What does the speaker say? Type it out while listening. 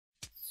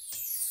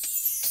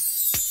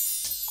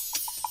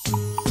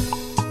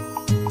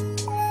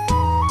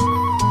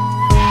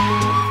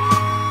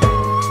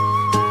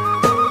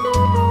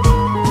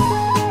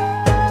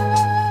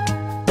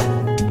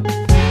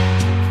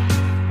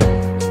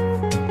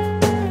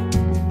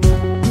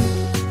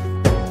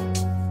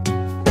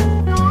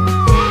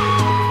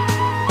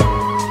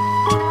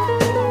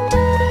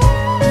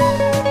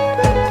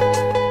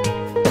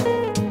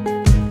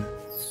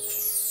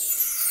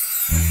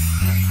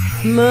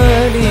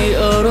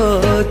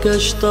لك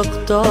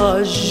اشتقت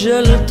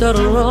عجلت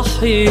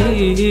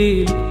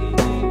الرحيل،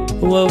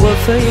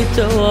 ووفيت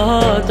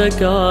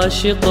وعدك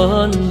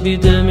عاشقا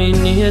بدم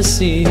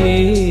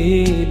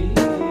يسيل.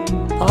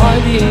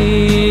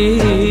 علي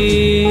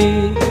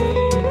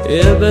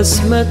يا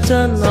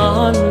بسمة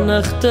عنا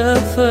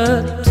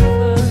اختفت،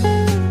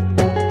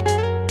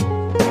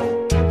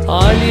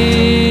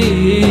 علي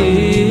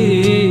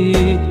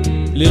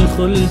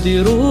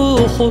للخلد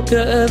روحك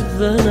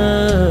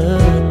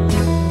أذنت،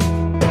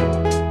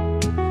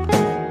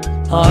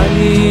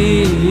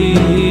 علي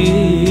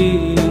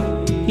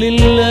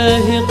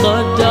لله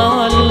قد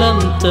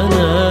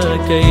علمتنا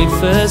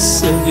كيف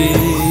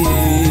السبيل.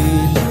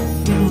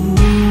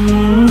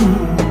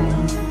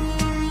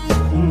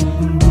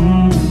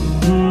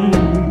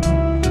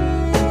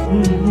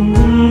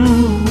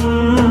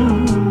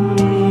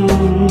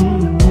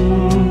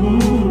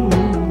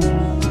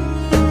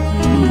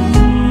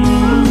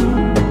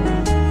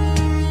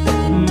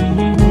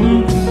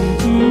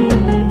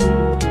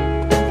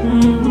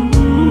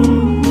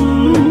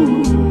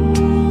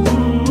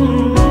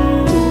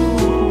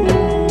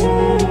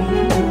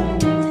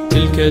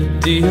 تلك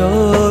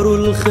الديار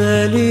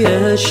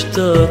الخالية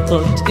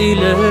اشتاقت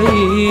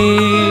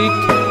إليك،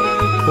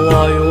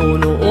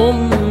 وعيون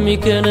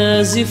أمك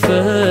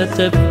نازفة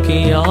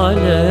تبكي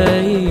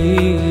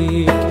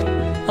عليك.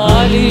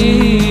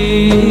 علي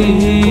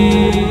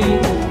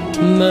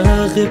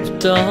ما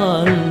غبت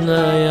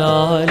عنا يا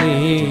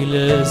علي،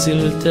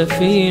 لازلت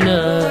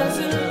فينا،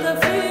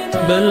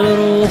 بل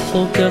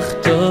روحك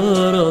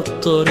اختارت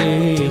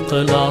طريق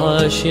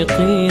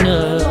العاشقين.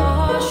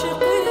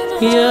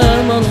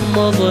 يا من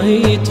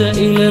مضيت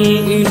إلى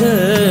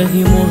الإله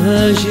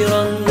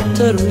مهاجرا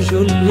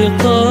ترجو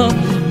اللقاء،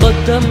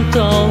 قدمت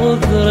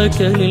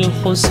عذرك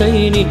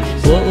للحسين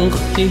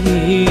وأخته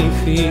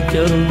في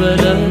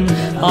كربلاء.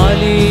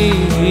 علي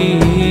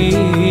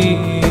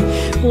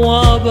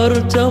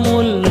وعبرت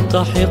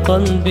ملتحقا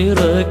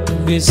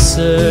بركب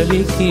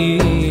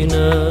السالكين.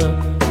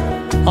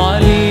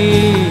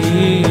 علي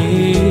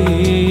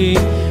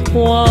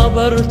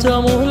وعبرت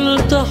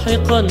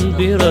ملتحقا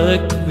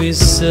بركب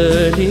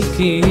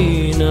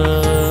السالكين.